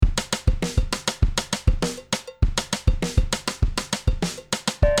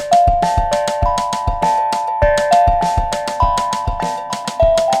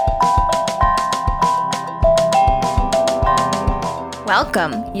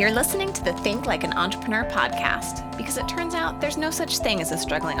Welcome. You're listening to the Think Like an Entrepreneur podcast, because it turns out there's no such thing as a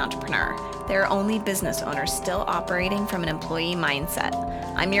struggling entrepreneur. There are only business owners still operating from an employee mindset.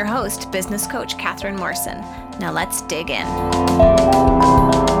 I'm your host, business coach Catherine Morrison. Now let's dig in.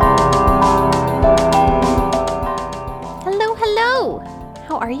 Hello.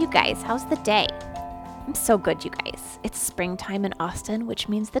 How are you guys? How's the day? I'm so good, you guys. It's springtime in Austin, which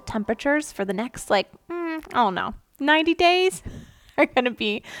means the temperatures for the next, 90 days are going to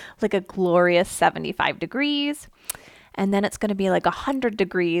be like a glorious 75 degrees. And then it's going to be like 100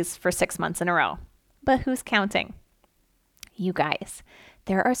 degrees for 6 months in a row. But who's counting? You guys,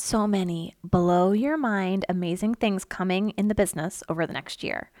 there are so many blow your mind amazing things coming in the business over the next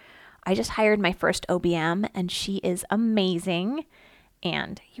year. I just hired my first OBM and she is amazing.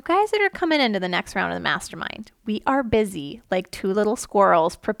 And you guys that are coming into the next round of the mastermind, we are busy like two little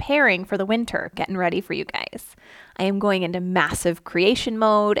squirrels preparing for the winter, getting ready for you guys. I am going into massive creation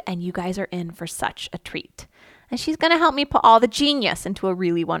mode and you guys are in for such a treat. And she's going to help me put all the genius into a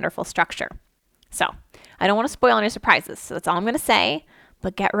really wonderful structure. So I don't want to spoil any surprises, so that's all I'm going to say.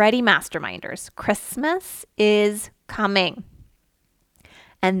 But get ready, masterminders. Christmas is coming.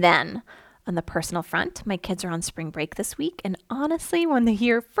 And then on the personal front, my kids are on spring break this week. And honestly, when the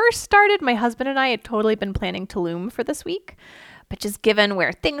year first started, my husband and I had totally been planning Tulum for this week. But just given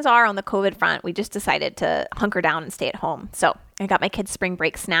where things are on the COVID front, we just decided to hunker down and stay at home. So I got my kids spring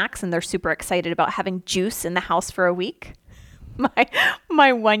break snacks and they're super excited about having juice in the house for a week. My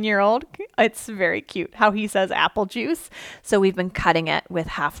 1-year-old, it's very cute how he says apple juice. So we've been cutting it with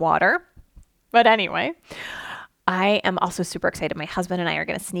half water. But anyway, I am also super excited. My husband and I are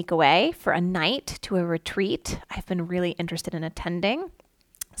going to sneak away for a night to a retreat I've been really interested in attending.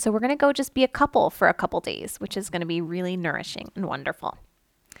 So we're going to go just be a couple for a couple days, which is going to be really nourishing and wonderful.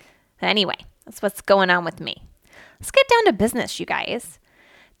 Anyway, that's what's going on with me. Let's get down to business, you guys.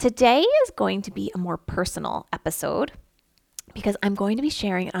 Today is going to be a more personal episode because I'm going to be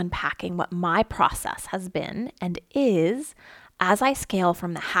sharing and unpacking what my process has been and is as I scale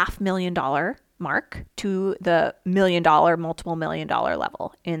from the $500,000 mark to the $1 million, multiple $1 million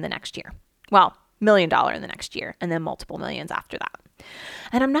level in the next year. Well, $1 million in the next year and then multiple millions after that.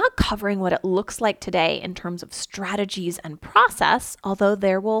 And I'm not covering what it looks like today in terms of strategies and process, although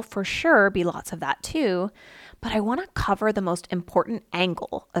there will for sure be lots of that too. But I want to cover the most important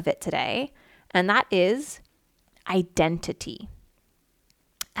angle of it today, and that is identity.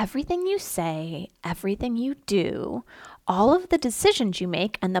 Everything you say, everything you do, all of the decisions you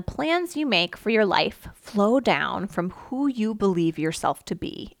make and the plans you make for your life flow down from who you believe yourself to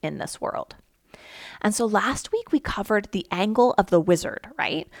be in this world. And so last week we covered the angle of the wizard,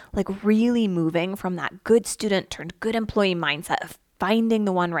 right? Like really moving from that good student turned good employee mindset of finding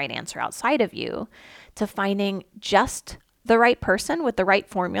the one right answer outside of you to finding just the right person with the right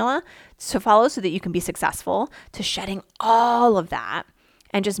formula to follow so that you can be successful, to shedding all of that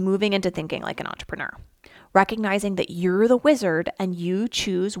and just moving into thinking like an entrepreneur, recognizing that you're the wizard and you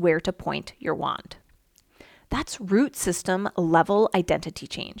choose where to point your wand. That's root system level identity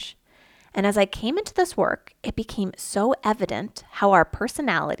change. And as I came into this work, it became so evident how our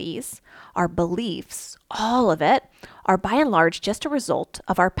personalities, our beliefs, all of it are by and large just a result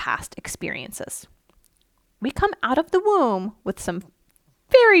of our past experiences. We come out of the womb with some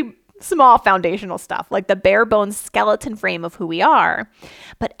very small foundational stuff, like the bare bones skeleton frame of who we are.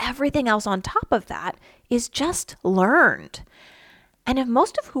 But everything else on top of that is just learned. And if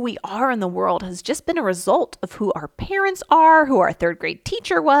most of who we are in the world has just been a result of who our parents are, who our third grade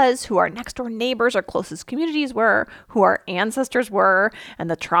teacher was, who our next door neighbors or closest communities were, who our ancestors were, and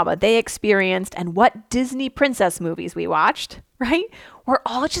the trauma they experienced, and what Disney princess movies we watched, right? We're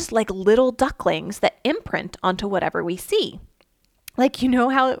all just like little ducklings that imprint onto whatever we see. Like, you know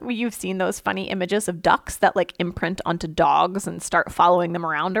how you've seen those funny images of ducks that like imprint onto dogs and start following them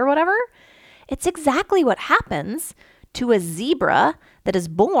around or whatever? It's exactly what happens to a zebra that is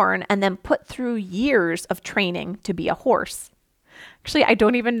born and then put through years of training to be a horse. Actually, I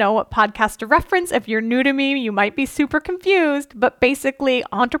don't even know what podcast to reference. If you're new to me, you might be super confused, but basically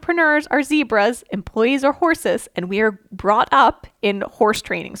entrepreneurs are zebras, employees are horses, and we are brought up in horse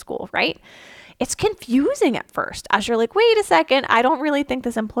training school, right? It's confusing at first as you're like, wait a second, I don't really think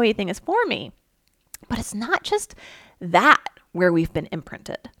this employee thing is for me. But it's not just that where we've been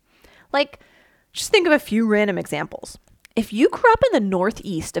imprinted. Like, just think of a few random examples. If you grew up in the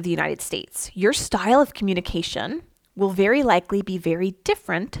Northeast of the United States, your style of communication will very likely be very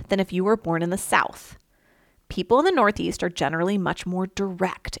different than if you were born in the South. People in the Northeast are generally much more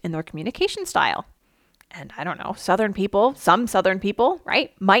direct in their communication style. And I don't know, some Southern people,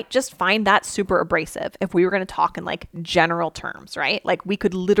 right, might just find that super abrasive if we were going to talk in like general terms, right? Like we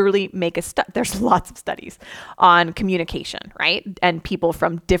could literally make there's lots of studies on communication, right? And people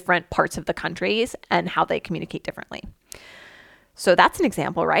from different parts of the countries and how they communicate differently. So that's an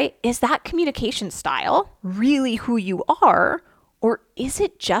example, right? Is that communication style really who you are, or is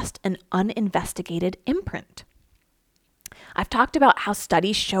it just an uninvestigated imprint? I've talked about how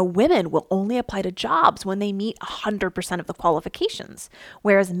studies show women will only apply to jobs when they meet 100% of the qualifications,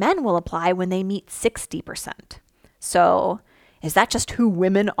 whereas men will apply when they meet 60%. So is that just who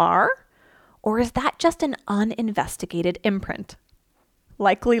women are? Or is that just an uninvestigated imprint?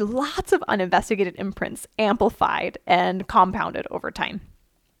 Likely lots of uninvestigated imprints amplified and compounded over time.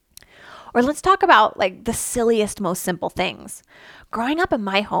 Or let's talk about like the silliest, most simple things. Growing up in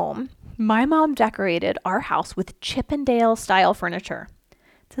my home, my mom decorated our house with Chippendale style furniture.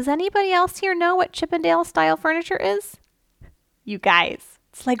 Does anybody else here know what Chippendale style furniture is? You guys,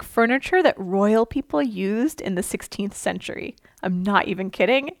 it's like furniture that royal people used in the 16th century. I'm not even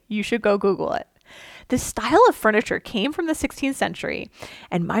kidding. You should go Google it. This style of furniture came from the 16th century,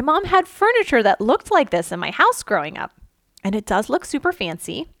 and my mom had furniture that looked like this in my house growing up. And it does look super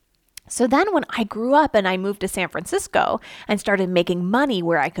fancy. So then when I grew up and I moved to San Francisco and started making money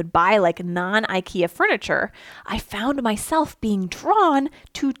where I could buy like non-IKEA furniture, I found myself being drawn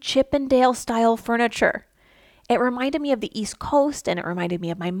to Chippendale style furniture. It reminded me of the East Coast and it reminded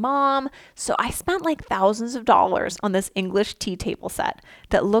me of my mom. So I spent like thousands of dollars on this English tea table set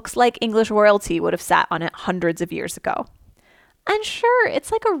that looks like English royalty would have sat on it hundreds of years ago. And sure,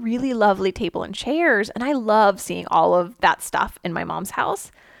 it's like a really lovely table and chairs, and I love seeing all of that stuff in my mom's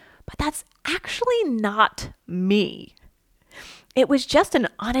house. But that's actually not me. It was just an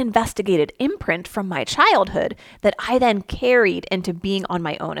uninvestigated imprint from my childhood that I then carried into being on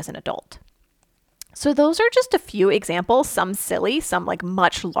my own as an adult. So those are just a few examples, some silly, some like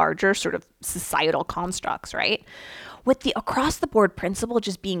much larger sort of societal constructs, right? With the across the board principle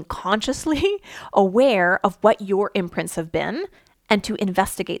just being consciously aware of what your imprints have been and to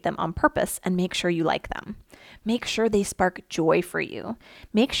investigate them on purpose and make sure you like them. Make sure they spark joy for you.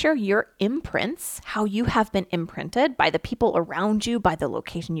 Make sure your imprints, how you have been imprinted by the people around you, by the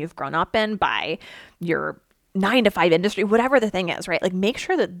location you've grown up in, by your 9-to-5 industry, whatever the thing is, right? Like make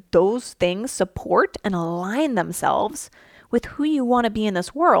sure that those things support and align themselves with who you want to be in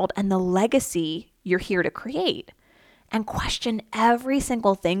this world and the legacy you're here to create. And question every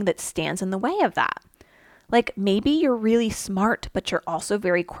single thing that stands in the way of that. Like maybe you're really smart, but you're also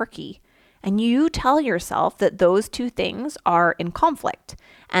very quirky. And you tell yourself that those two things are in conflict.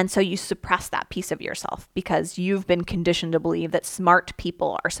 And so you suppress that piece of yourself because you've been conditioned to believe that smart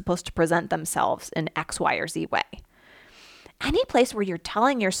people are supposed to present themselves in X, Y, or Z way. Any place where you're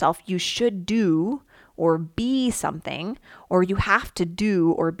telling yourself you should do or be something, or you have to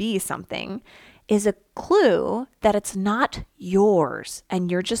do or be something, is a clue that it's not yours.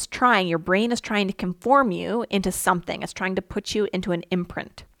 And you're just your brain is trying to conform you into something. It's trying to put you into an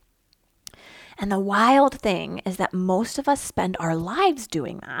imprint. And the wild thing is that most of us spend our lives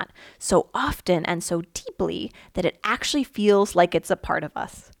doing that so often and so deeply that it actually feels like it's a part of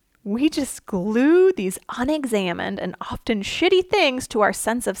us. We just glue these unexamined and often shitty things to our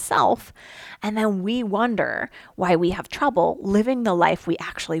sense of self, and then we wonder why we have trouble living the life we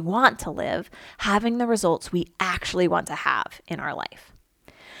actually want to live, having the results we actually want to have in our life.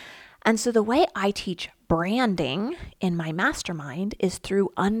 And so the way I teach branding in my mastermind is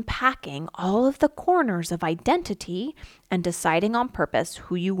through unpacking all of the corners of identity and deciding on purpose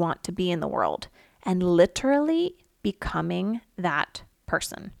who you want to be in the world and literally becoming that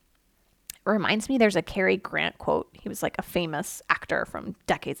person. It reminds me, there's a Cary Grant quote. He was like a famous actor from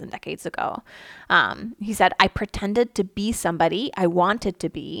decades and decades ago. He said, "I pretended to be somebody I wanted to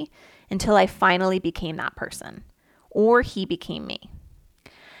be until I finally became that person, or he became me."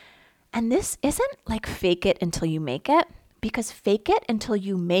 And this isn't like fake it until you make it, because fake it until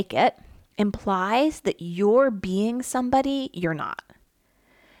you make it implies that you're being somebody you're not.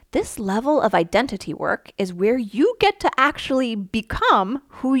 This level of identity work is where you get to actually become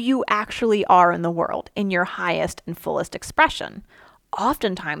who you actually are in the world in your highest and fullest expression,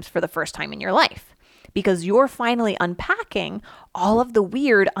 oftentimes for the first time in your life, because you're finally unpacking all of the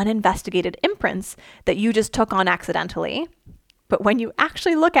weird, uninvestigated imprints that you just took on accidentally. But when you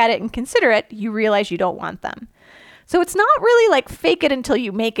actually look at it and consider it, you realize you don't want them. So it's not really like fake it until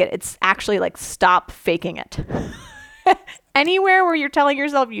you make it. It's actually like stop faking it. Anywhere where you're telling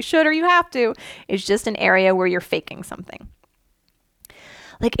yourself you should or you have to is just an area where you're faking something.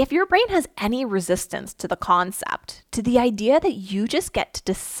 Like if your brain has any resistance to the concept, to the idea that you just get to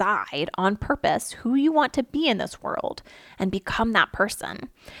decide on purpose who you want to be in this world and become that person,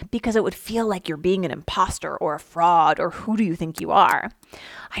 because it would feel like you're being an imposter or a fraud or who do you think you are?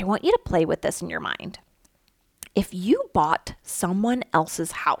 I want you to play with this in your mind. If you bought someone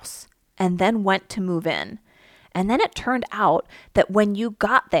else's house and then went to move in, and then it turned out that when you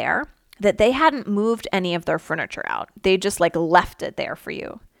got there, that they hadn't moved any of their furniture out. They just like left it there for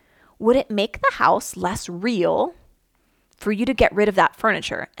you. Would it make the house less real for you to get rid of that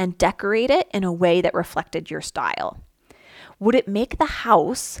furniture and decorate it in a way that reflected your style? Would it make the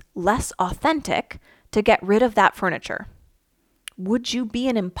house less authentic to get rid of that furniture? Would you be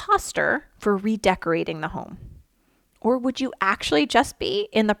an imposter for redecorating the home? Or would you actually just be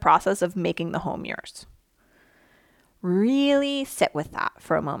in the process of making the home yours? Really sit with that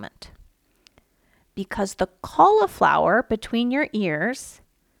for a moment. Because the cauliflower between your ears,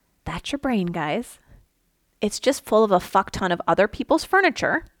 that's your brain, guys. It's just full of a fuck ton of other people's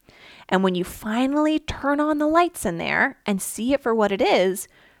furniture. And when you finally turn on the lights in there and see it for what it is,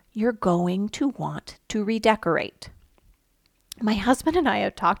 you're going to want to redecorate. My husband and I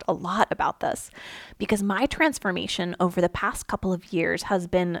have talked a lot about this because my transformation over the past couple of years has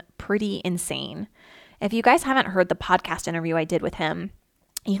been pretty insane. If you guys haven't heard the podcast interview I did with him,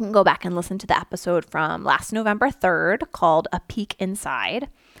 you can go back and listen to the episode from last November 3rd called A Peek Inside.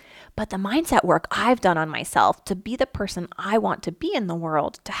 But the mindset work I've done on myself to be the person I want to be in the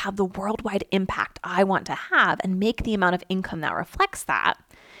world, to have the worldwide impact I want to have and make the amount of income that reflects that,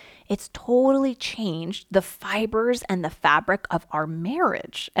 it's totally changed the fibers and the fabric of our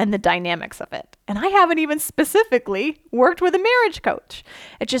marriage and the dynamics of it. And I haven't even specifically worked with a marriage coach.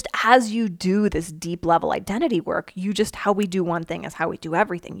 It's just as you do this deep level identity work, how we do one thing is how we do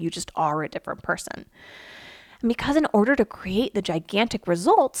everything. You just are a different person. And because in order to create the gigantic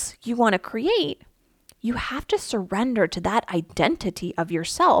results you want to create, you have to surrender to that identity of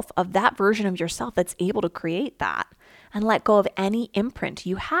yourself, of that version of yourself that's able to create that, and let go of any imprint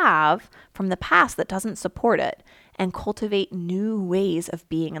you have from the past that doesn't support it, and cultivate new ways of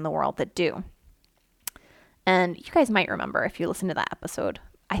being in the world that do. And you guys might remember if you listen to that episode.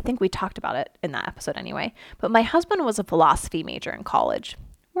 I think we talked about it in that episode anyway. But my husband was a philosophy major in college.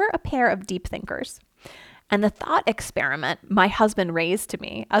 We're a pair of deep thinkers. And the thought experiment my husband raised to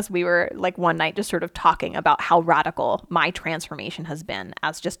me as we were like one night just sort of talking about how radical my transformation has been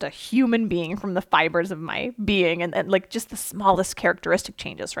as just a human being from the fibers of my being and like just the smallest characteristic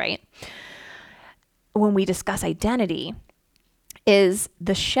changes, right? When we discuss identity is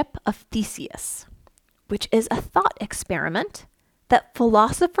the ship of Theseus, which is a thought experiment that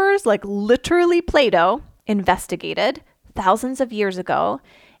philosophers like literally Plato investigated thousands of years ago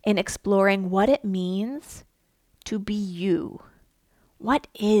in exploring what it means to be you. What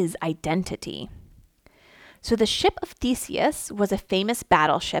is identity? So the ship of Theseus was a famous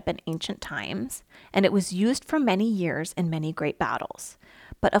battleship in ancient times, and it was used for many years in many great battles.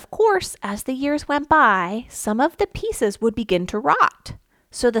 But of course, as the years went by, some of the pieces would begin to rot.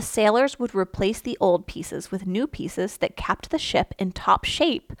 So the sailors would replace the old pieces with new pieces that kept the ship in top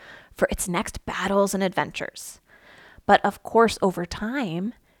shape for its next battles and adventures. But of course, over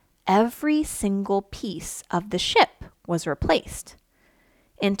time, every single piece of the ship was replaced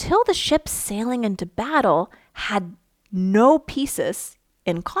until the ship sailing into battle had no pieces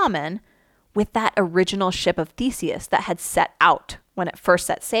in common with that original ship of Theseus that had set out when it first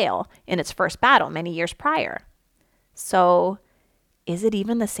set sail in its first battle many years prior. So, is it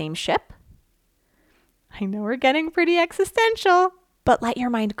even the same ship? I know we're getting pretty existential, but let your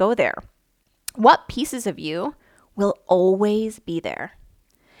mind go there. What pieces of you will always be there?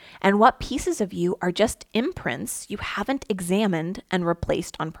 And what pieces of you are just imprints you haven't examined and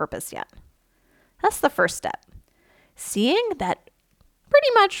replaced on purpose yet? That's the first step. Seeing that pretty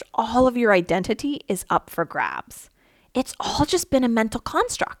much all of your identity is up for grabs. It's all just been a mental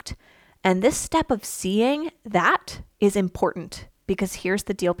construct. And this step of seeing that is important because here's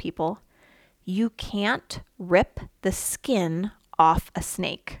the deal, people. You can't rip the skin off a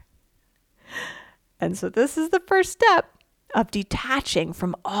snake. And so this is the first step of detaching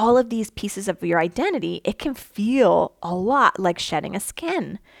from all of these pieces of your identity. It can feel a lot like shedding a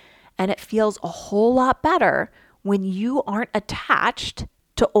skin. And it feels a whole lot better when you aren't attached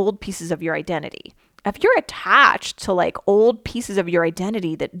to old pieces of your identity. If you're attached to like old pieces of your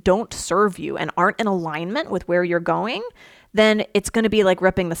identity that don't serve you and aren't in alignment with where you're going, then it's going to be like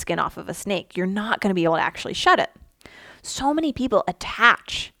ripping the skin off of a snake. You're not going to be able to actually shed it. So many people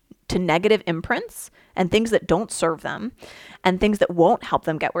attach to negative imprints and things that don't serve them and things that won't help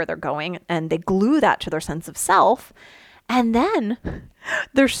them get where they're going. And they glue that to their sense of self. And then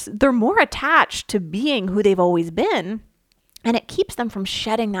they're more attached to being who they've always been. And it keeps them from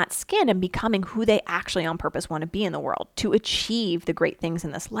shedding that skin and becoming who they actually on purpose want to be in the world, to achieve the great things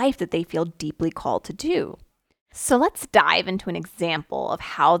in this life that they feel deeply called to do. So let's dive into an example of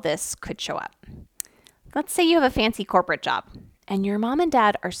how this could show up. Let's say you have a fancy corporate job and your mom and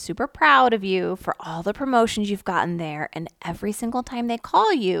dad are super proud of you for all the promotions you've gotten there. And every single time they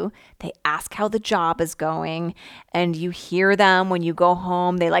call you, they ask how the job is going. And you hear them when you go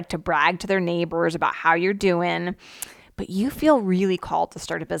home. They like to brag to their neighbors about how you're doing. But you feel really called to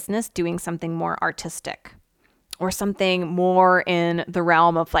start a business doing something more artistic or something more in the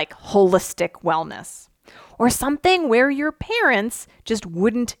realm of like holistic wellness, or something where your parents just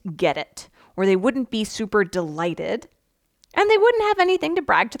wouldn't get it, or they wouldn't be super delighted, and they wouldn't have anything to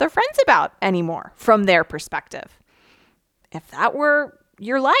brag to their friends about anymore from their perspective. If that were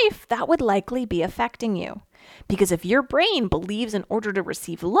your life, that would likely be affecting you. Because if your brain believes in order to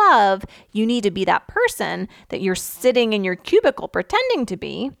receive love, you need to be that person that you're sitting in your cubicle pretending to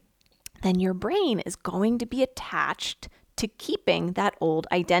be, then your brain is going to be attached to keeping that old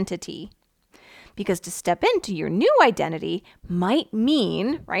identity. Because to step into your new identity might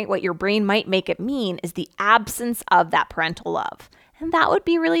mean, right, what your brain might make it mean is the absence of that parental love. And that would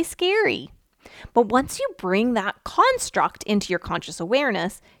be really scary. But once you bring that construct into your conscious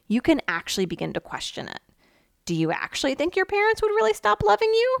awareness, you can actually begin to question it. Do you actually think your parents would really stop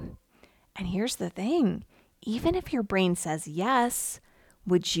loving you? And here's the thing. Even if your brain says yes,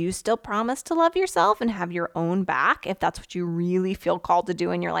 would you still promise to love yourself and have your own back if that's what you really feel called to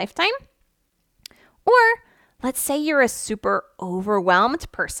do in your lifetime? Or let's say you're a super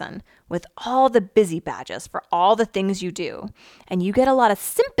overwhelmed person with all the busy badges for all the things you do, and you get a lot of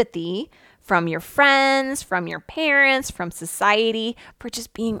sympathy from your friends, from your parents, from society for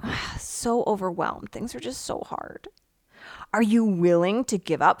just being so overwhelmed. Things are just so hard. Are you willing to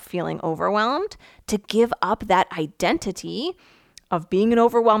give up feeling overwhelmed, to give up that identity of being an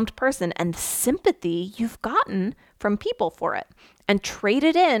overwhelmed person and the sympathy you've gotten from people for it, and trade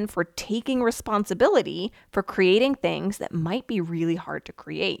it in for taking responsibility for creating things that might be really hard to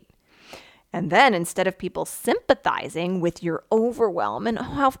create? And then instead of people sympathizing with your overwhelm and,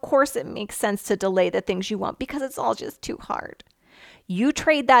 of course it makes sense to delay the things you want because it's all just too hard, you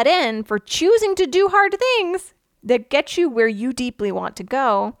trade that in for choosing to do hard things that get you where you deeply want to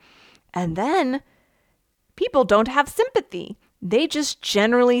go. And then people don't have sympathy. They just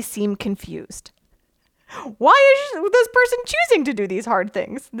generally seem confused. Why is this person choosing to do these hard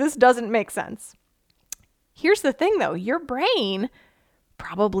things? This doesn't make sense. Here's the thing though, your brain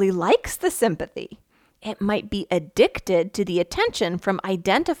probably likes the sympathy. It might be addicted to the attention from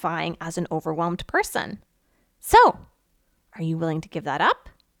identifying as an overwhelmed person. So, are you willing to give that up?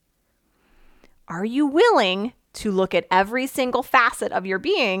 Are you willing to look at every single facet of your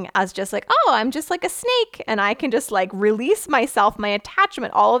being as just like, oh, I'm just like a snake and I can just like release myself, my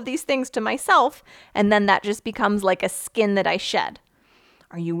attachment, all of these things to myself, and then that just becomes like a skin that I shed?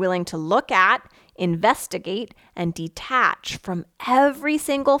 Are you willing to look at, investigate, and detach from every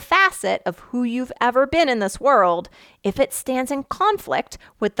single facet of who you've ever been in this world if it stands in conflict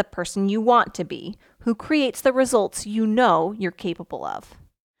with the person you want to be, who creates the results you know you're capable of?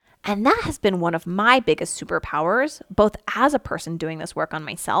 And that has been one of my biggest superpowers, both as a person doing this work on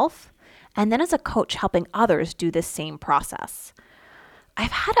myself, and then as a coach helping others do this same process.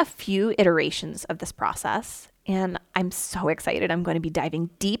 I've had a few iterations of this process, and I'm so excited. I'm going to be diving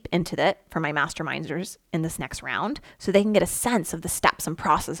deep into that for my masterminders in this next round so they can get a sense of the steps and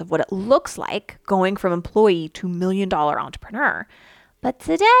process of what it looks like going from employee to $1 million entrepreneur. But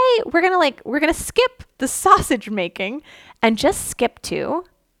today we're going to skip the sausage making and just skip to,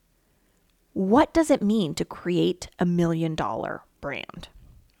 what does it mean to create $1 million brand?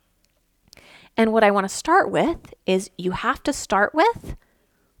 And what I want to start with is you have to start with,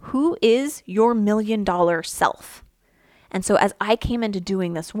 who is your $1 million self? And so as I came into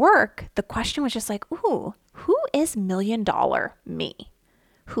doing this work, the question was just like, ooh, who is $1 million me?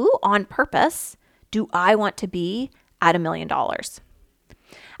 Who on purpose do I want to be at $1 million?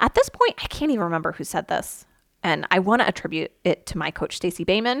 At this point, I can't even remember who said this. And I want to attribute it to my coach, Stacey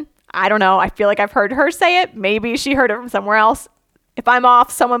Bayman. I don't know. I feel like I've heard her say it. Maybe she heard it from somewhere else. If I'm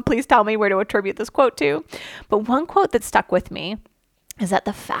off, someone please tell me where to attribute this quote to. But one quote that stuck with me is that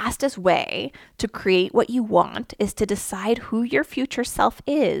the fastest way to create what you want is to decide who your future self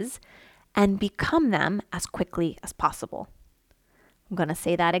is and become them as quickly as possible. I'm going to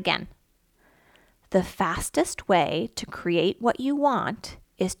say that again. The fastest way to create what you want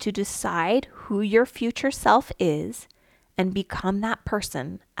is to decide who your future self is and become that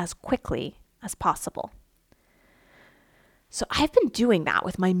person as quickly as possible. So I've been doing that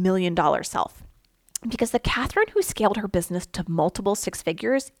with my $1 million self, because the Catherine who scaled her business to multiple six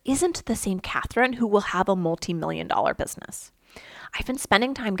figures isn't the same Catherine who will have a multi-million-dollar business. I've been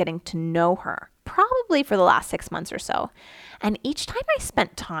spending time getting to know her, probably for the last 6 months or so. And each time I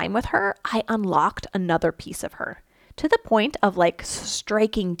spent time with her, I unlocked another piece of her, to the point of like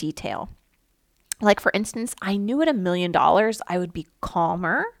striking detail. Like, for instance, I knew at $1 million I would be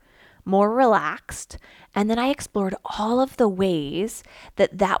calmer, more relaxed, and then I explored all of the ways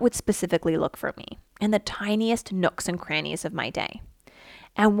that that would specifically look for me in the tiniest nooks and crannies of my day.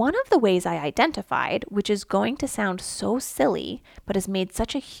 And one of the ways I identified, which is going to sound so silly, but has made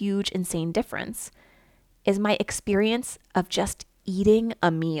such a huge, insane difference, is my experience of just eating a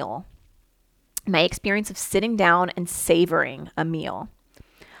meal. My experience of sitting down and savoring a meal.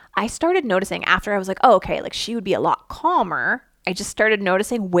 I started noticing after I was like, oh, okay, like she would be a lot calmer. I just started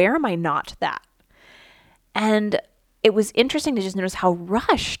noticing, where am I not that? And it was interesting to just notice how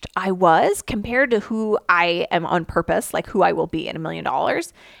rushed I was compared to who I am on purpose, like who I will be at $1 million.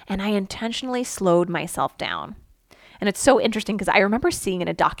 And I intentionally slowed myself down. And it's so interesting because I remember seeing in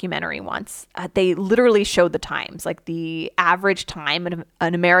a documentary once, they literally showed the times, like the average time of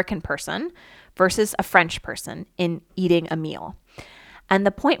an American person versus a French person in eating a meal. And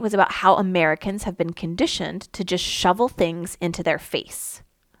the point was about how Americans have been conditioned to just shovel things into their face.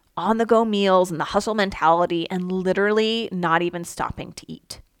 On-the-go meals and the hustle mentality, and literally not even stopping to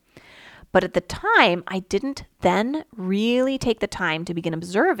eat. But at the time, I didn't then really take the time to begin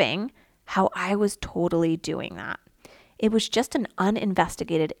observing how I was totally doing that. It was just an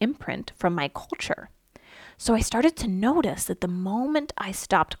uninvestigated imprint from my culture. So I started to notice that the moment I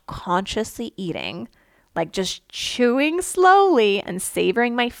stopped consciously eating, like just chewing slowly and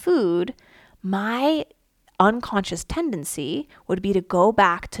savoring my food, my unconscious tendency would be to go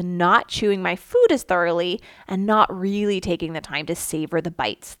back to not chewing my food as thoroughly and not really taking the time to savor the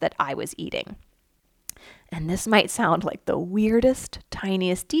bites that I was eating. And this might sound like the weirdest,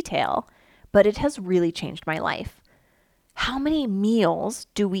 tiniest detail, but it has really changed my life. How many meals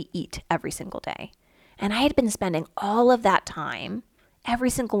do we eat every single day? And I had been spending all of that time, every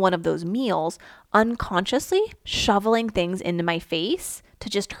single one of those meals, unconsciously shoveling things into my face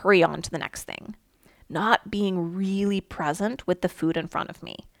to just hurry on to the next thing. Not being really present with the food in front of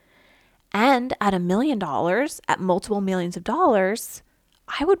me. And at $1 million, at multiple millions of dollars,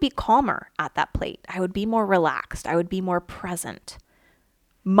 I would be calmer at that plate. I would be more relaxed. I would be more present.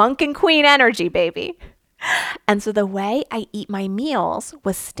 Monk and queen energy, baby. And so the way I eat my meals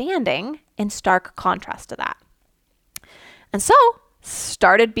was standing in stark contrast to that. And so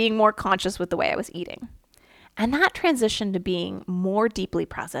started being more conscious with the way I was eating. And that transition to being more deeply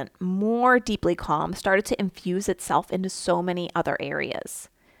present, more deeply calm, started to infuse itself into so many other areas.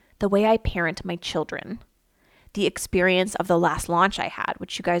 The way I parent my children, the experience of the last launch I had,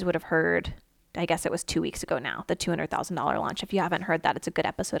 which you guys would have heard, I guess it was 2 weeks ago now, the $200,000 launch. If you haven't heard that, it's a good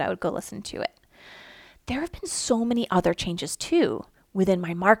episode. I would go listen to it. There have been so many other changes too, within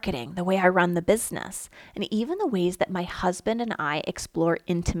my marketing, the way I run the business, and even the ways that my husband and I explore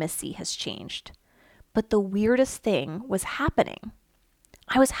intimacy has changed. But the weirdest thing was happening.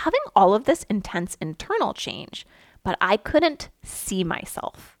 I was having all of this intense internal change, but I couldn't see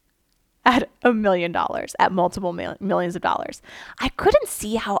myself at $1 million, at multiple millions of dollars. I couldn't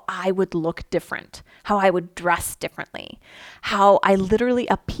see how I would look different, how I would dress differently, how I literally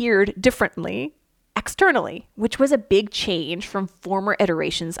appeared differently externally, which was a big change from former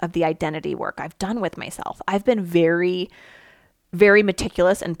iterations of the identity work I've done with myself. I've been very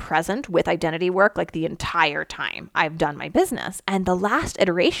meticulous and present with identity work like the entire time I've done my business. And the last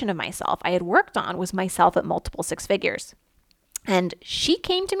iteration of myself I had worked on was myself at multiple six figures. And she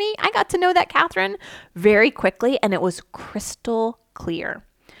came to me. I got to know that Catherine very quickly, and it was crystal clear.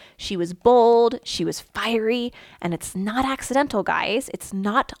 She was bold, she was fiery, and it's not accidental, guys. It's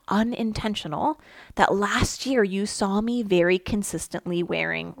not unintentional that last year you saw me very consistently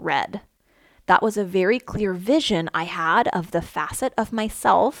wearing red. That was a very clear vision I had of the facet of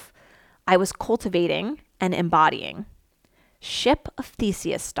myself I was cultivating and embodying. Ship of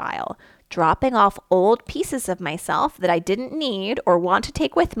Theseus style, dropping off old pieces of myself that I didn't need or want to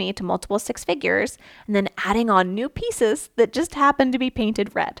take with me to multiple six figures, and then adding on new pieces that just happened to be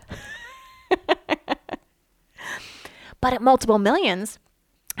painted red. But at multiple millions,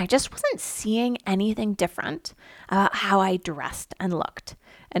 I just wasn't seeing anything different about how I dressed and looked.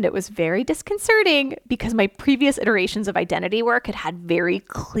 And it was very disconcerting because my previous iterations of identity work had had very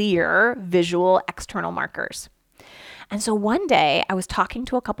clear visual external markers. And so one day I was talking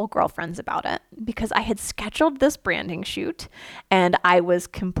to a couple girlfriends about it because I had scheduled this branding shoot and I was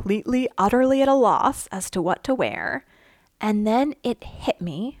completely, utterly at a loss as to what to wear. And then it hit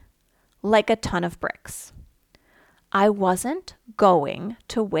me like a ton of bricks. I wasn't going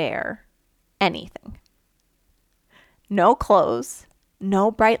to wear anything. No clothes,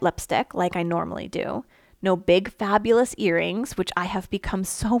 no bright lipstick like I normally do, no big fabulous earrings, which I have become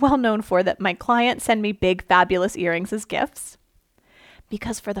so well known for that my clients send me big fabulous earrings as gifts.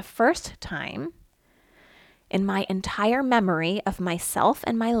 Because for the first time in my entire memory of myself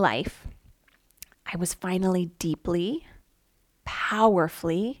and my life, I was finally deeply,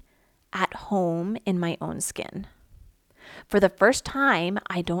 powerfully at home in my own skin. For the first time,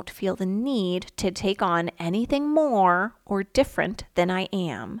 I don't feel the need to take on anything more or different than I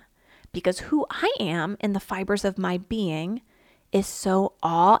am, because who I am in the fibers of my being is so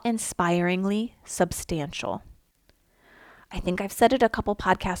awe-inspiringly substantial. I think I've said it a couple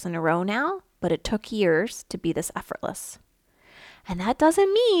podcasts in a row now, but it took years to be this effortless. And that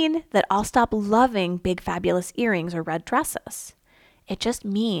doesn't mean that I'll stop loving big fabulous earrings or red dresses. It just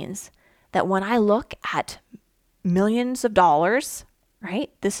means that when I look at millions of dollars, right,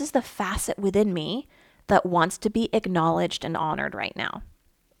 this is the facet within me that wants to be acknowledged and honored right now.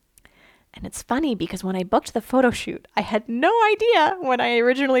 And it's funny because when I booked the photo shoot, I had no idea when I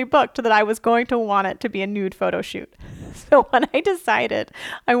originally booked that I was going to want it to be a nude photo shoot. So when I decided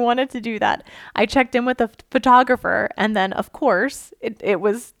I wanted to do that, I checked in with the photographer, and then of course it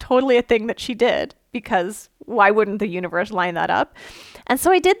was totally a thing that she did, because why wouldn't the universe line that up? And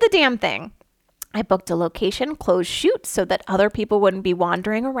so I did the damn thing. I booked a location closed shoot so that other people wouldn't be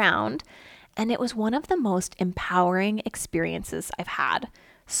wandering around. And it was one of the most empowering experiences I've had,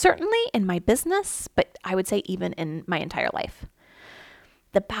 certainly in my business, but I would say even in my entire life.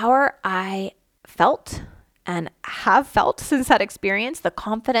 The power I felt and have felt since that experience, the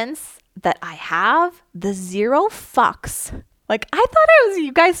confidence that I have, the zero fucks. Like, I thought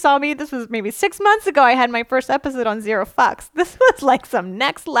you guys saw me, this was maybe 6 months ago, I had my first episode on zero fucks. This was like some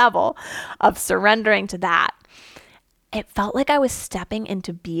next level of surrendering to that. It felt like I was stepping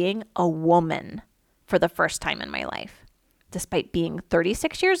into being a woman for the first time in my life. Despite being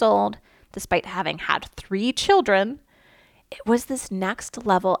 36 years old, despite having had 3 children, it was this next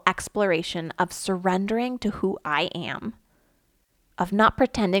level exploration of surrendering to who I am, of not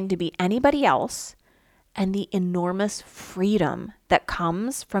pretending to be anybody else, and the enormous freedom that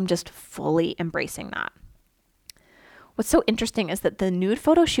comes from just fully embracing that. What's so interesting is that the nude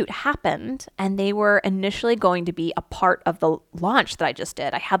photo shoot happened, and they were initially going to be a part of the launch that I just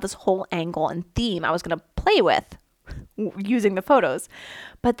did. I had this whole angle and theme I was going to play with using the photos.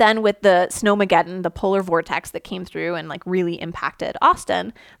 But then with the Snowmageddon, the polar vortex that came through and like really impacted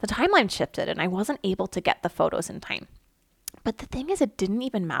Austin, the timeline shifted and I wasn't able to get the photos in time. But the thing is, it didn't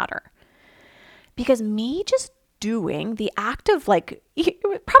even matter. Because me just doing the act of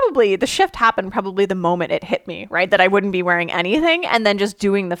probably the shift happened probably the moment it hit me, right? That I wouldn't be wearing anything. And then just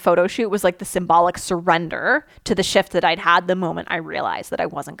doing the photo shoot was like the symbolic surrender to the shift that I'd had the moment I realized that I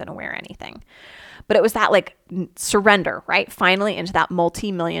wasn't going to wear anything. But it was that like surrender, right? Finally into that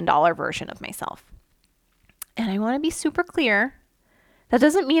multi-million-dollar version of myself. And I want to be super clear. That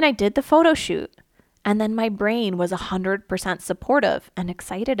doesn't mean I did the photo shoot and then my brain was 100% supportive and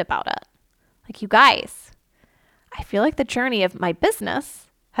excited about it. Like, you guys, I feel like the journey of my business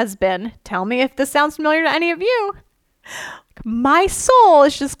has been, tell me if this sounds familiar to any of you. My soul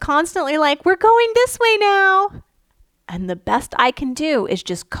is just constantly like, we're going this way now. And the best I can do is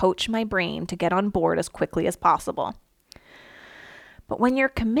just coach my brain to get on board as quickly as possible. But when you're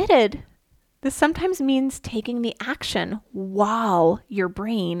committed, this sometimes means taking the action while your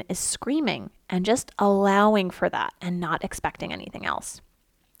brain is screaming and just allowing for that and not expecting anything else.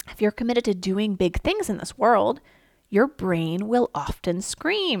 If you're committed to doing big things in this world, your brain will often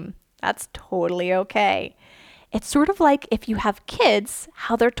scream. That's totally okay. It's sort of like if you have kids,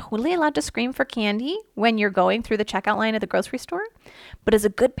 how they're totally allowed to scream for candy when you're going through the checkout line at the grocery store. But as a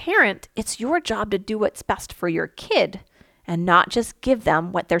good parent, it's your job to do what's best for your kid and not just give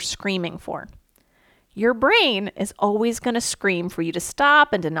them what they're screaming for. Your brain is always going to scream for you to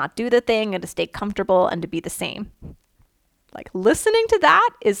stop and to not do the thing and to stay comfortable and to be the same. Like, listening to that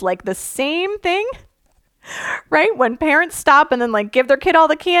is like the same thing, right? When parents stop and then like give their kid all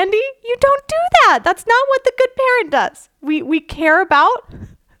the candy, you don't do that. That's not what the good parent does. We care about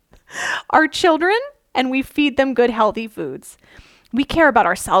our children and we feed them good, healthy foods. We care about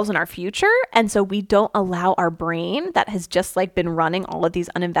ourselves and our future. And so we don't allow our brain that has just like been running all of these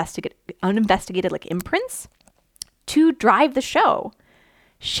uninvestigated like imprints to drive the show.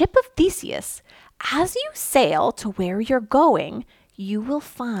 Ship of Theseus. As you sail to where you're going, you will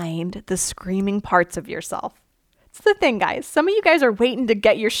find the screaming parts of yourself. It's the thing, guys. Some of you guys are waiting to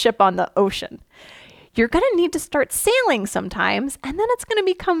get your ship on the ocean. you're going to need to start sailing sometimes, and then it's going to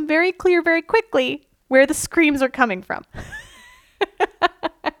become very clear very quickly where the screams are coming from.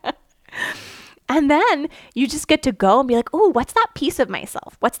 And then you just get to go and be like, oh, what's that piece of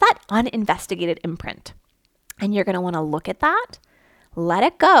myself? What's that uninvestigated imprint? And you're going to want to look at that, let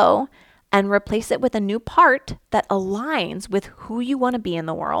it go, and replace it with a new part that aligns with who you want to be in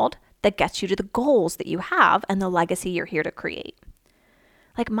the world, that gets you to the goals that you have and the legacy you're here to create.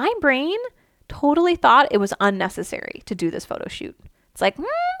 Like, my brain totally thought it was unnecessary to do this photo shoot. It's like, you're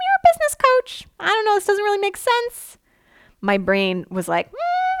a business coach. I don't know, this doesn't really make sense. My brain was like,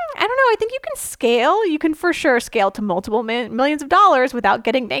 I don't know, I think you can scale. You can for sure scale to multiple millions of dollars without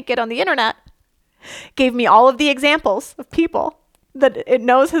getting naked on the internet. Gave me all of the examples of people that it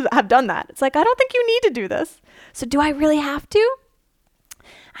knows have done that. It's like, I don't think you need to do this. So do I really have to?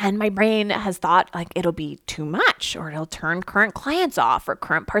 And my brain has thought like it'll be too much, or it'll turn current clients off, or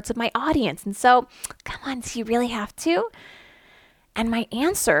current parts of my audience. And so, come on, do you really have to? And my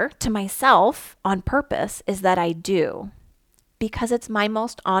answer to myself on purpose is that I do. Because it's my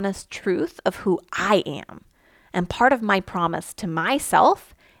most honest truth of who I am. And part of my promise to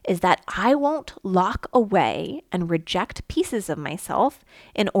myself is that I won't lock away and reject pieces of myself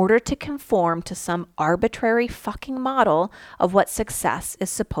in order to conform to some arbitrary fucking model of what success is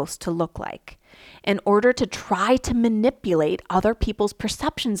supposed to look like, in order to try to manipulate other people's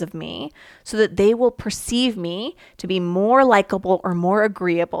perceptions of me so that they will perceive me to be more likable or more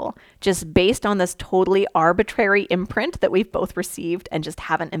agreeable, just based on this totally arbitrary imprint that we've both received and just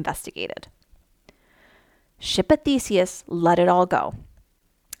haven't investigated. Ship it, Theseus, let it all go.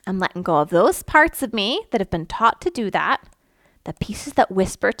 I'm letting go of those parts of me that have been taught to do that, the pieces that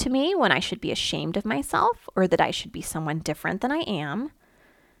whisper to me when I should be ashamed of myself or that I should be someone different than I am.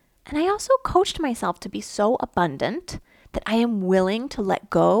 And I also coached myself to be so abundant that I am willing to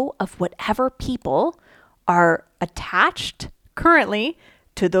let go of whatever people are attached currently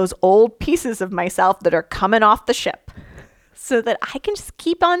to those old pieces of myself that are coming off the ship, so that I can just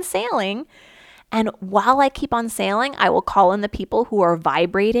keep on sailing. And while I keep on sailing, I will call in the people who are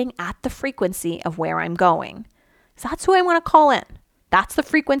vibrating at the frequency of where I'm going. So that's who I want to call in. That's the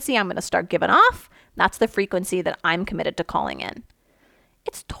frequency I'm going to start giving off. That's the frequency that I'm committed to calling in.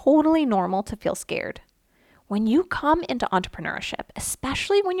 It's totally normal to feel scared. When you come into entrepreneurship,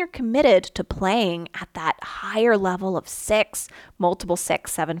 especially when you're committed to playing at that higher level of multiple 6,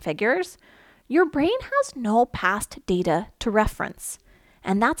 7 figures, your brain has no past data to reference.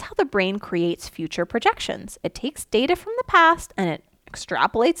 And that's how the brain creates future projections. It takes data from the past and it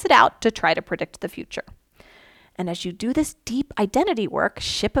extrapolates it out to try to predict the future. And as you do this deep identity work,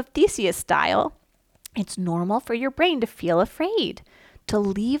 Ship of Theseus style, it's normal for your brain to feel afraid, to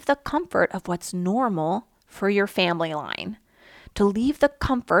leave the comfort of what's normal for your family line, to leave the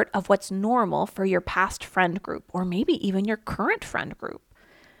comfort of what's normal for your past friend group, or maybe even your current friend group,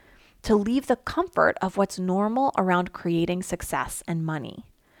 to leave the comfort of what's normal around creating success and money.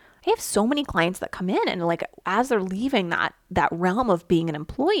 I have so many clients that come in and like, as they're leaving that realm of being an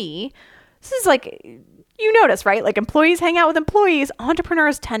employee, this is like, you notice, right? Like, employees hang out with employees,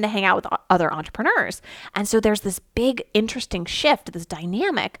 entrepreneurs tend to hang out with other entrepreneurs. And so there's this big, interesting shift, this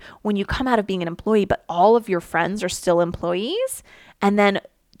dynamic when you come out of being an employee, but all of your friends are still employees. And then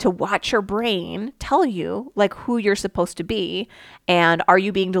to watch your brain tell you like who you're supposed to be, and are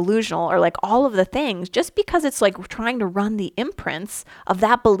you being delusional, or like all of the things, just because it's like trying to run the imprints of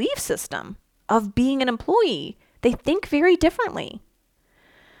that belief system of being an employee. They think very differently.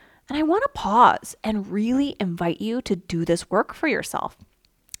 And I want to pause and really invite you to do this work for yourself,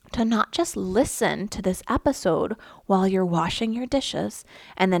 to not just listen to this episode while you're washing your dishes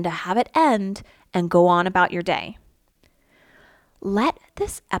and then to have it end and go on about your day. Let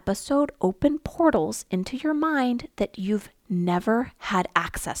this episode open portals into your mind that you've never had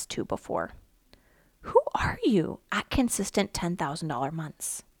access to before. Who are you at consistent $10,000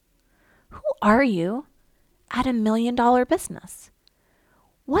 months? Who are you at $1 million business?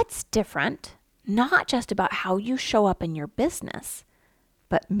 What's different, not just about how you show up in your business,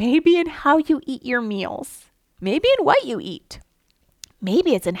 but maybe in how you eat your meals, maybe in what you eat.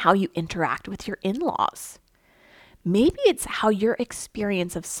 Maybe it's in how you interact with your in-laws. Maybe it's how your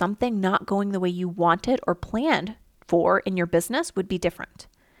experience of something not going the way you wanted or planned for in your business would be different.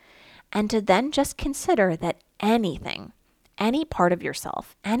 And to then just consider that anything, any part of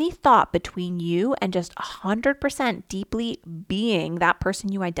yourself, any thought between you and just 100% deeply being that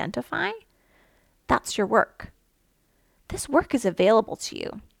person you identify, that's your work. This work is available to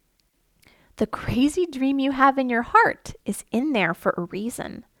you. The crazy dream you have in your heart is in there for a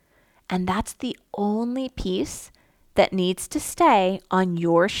reason. And that's the only piece that needs to stay on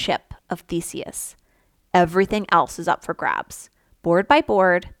your ship of Theseus. Everything else is up for grabs, board by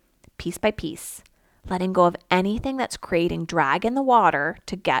board, piece by piece, letting go of anything that's creating drag in the water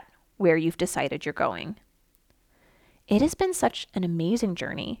to get where you've decided you're going. It has been such an amazing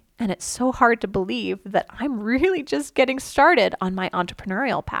journey, and it's so hard to believe that I'm really just getting started on my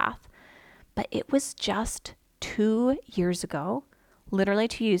entrepreneurial path. But it was just 2 years ago, literally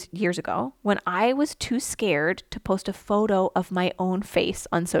 2 years ago, when I was too scared to post a photo of my own face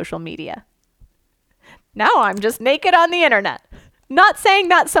on social media. Now I'm just naked on the internet. Not saying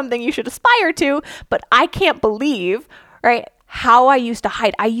that's something you should aspire to, but I can't believe, right, how I used to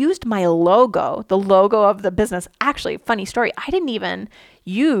hide. I used my logo, the logo of the business. Actually, funny story, I didn't even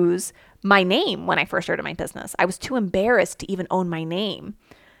use my name when I first started my business. I was too embarrassed to even own my name.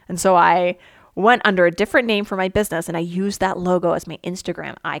 And so I went under a different name for my business, and I used that logo as my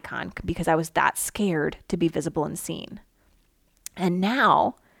Instagram icon because I was that scared to be visible and seen. And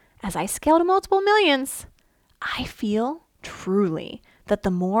now, as I scale to multiple millions, I feel truly that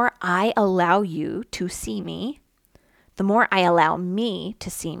the more I allow you to see me, the more I allow me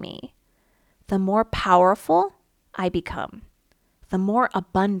to see me, the more powerful I become, the more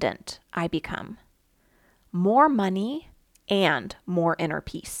abundant I become, more money and more inner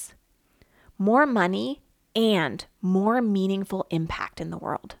peace, more money and more meaningful impact in the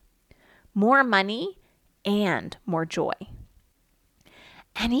world, more money and more joy.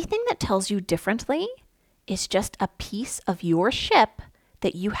 Anything that tells you differently is just a piece of your ship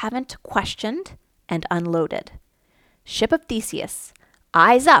that you haven't questioned and unloaded. Ship of Theseus,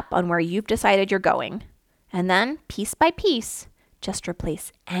 eyes up on where you've decided you're going, and then piece by piece, just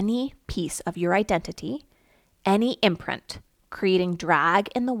replace any piece of your identity, any imprint, creating drag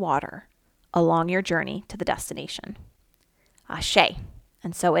in the water along your journey to the destination. Ashe,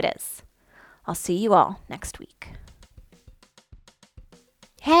 and so it is. I'll see you all next week.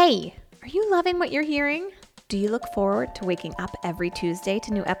 Hey, are you loving what you're hearing? Do you look forward to waking up every Tuesday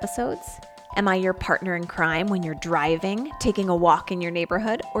to new episodes? Am I your partner in crime when you're driving, taking a walk in your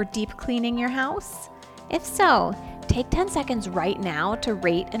neighborhood, or deep cleaning your house? If so, take 10 seconds right now to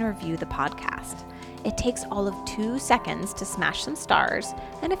rate and review the podcast. It takes all of 2 seconds to smash some stars,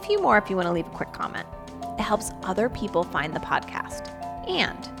 and a few more if you want to leave a quick comment. It helps other people find the podcast.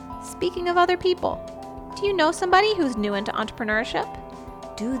 And speaking of other people, do you know somebody who's new into entrepreneurship?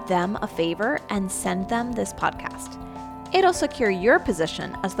 Do them a favor and send them this podcast. It'll secure your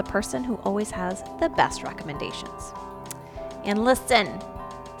position as the person who always has the best recommendations. And listen,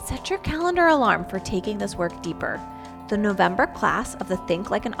 set your calendar alarm for taking this work deeper. The November class of the Think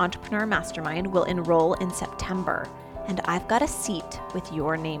Like an Entrepreneur Mastermind will enroll in September, and I've got a seat with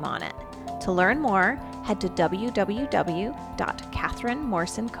your name on it. To learn more, head to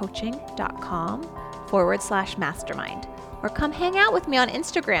www.catherinemorrisoncoaching.com/mastermind, or come hang out with me on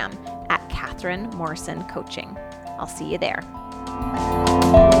Instagram at Catherine Morrison Coaching. I'll see you there.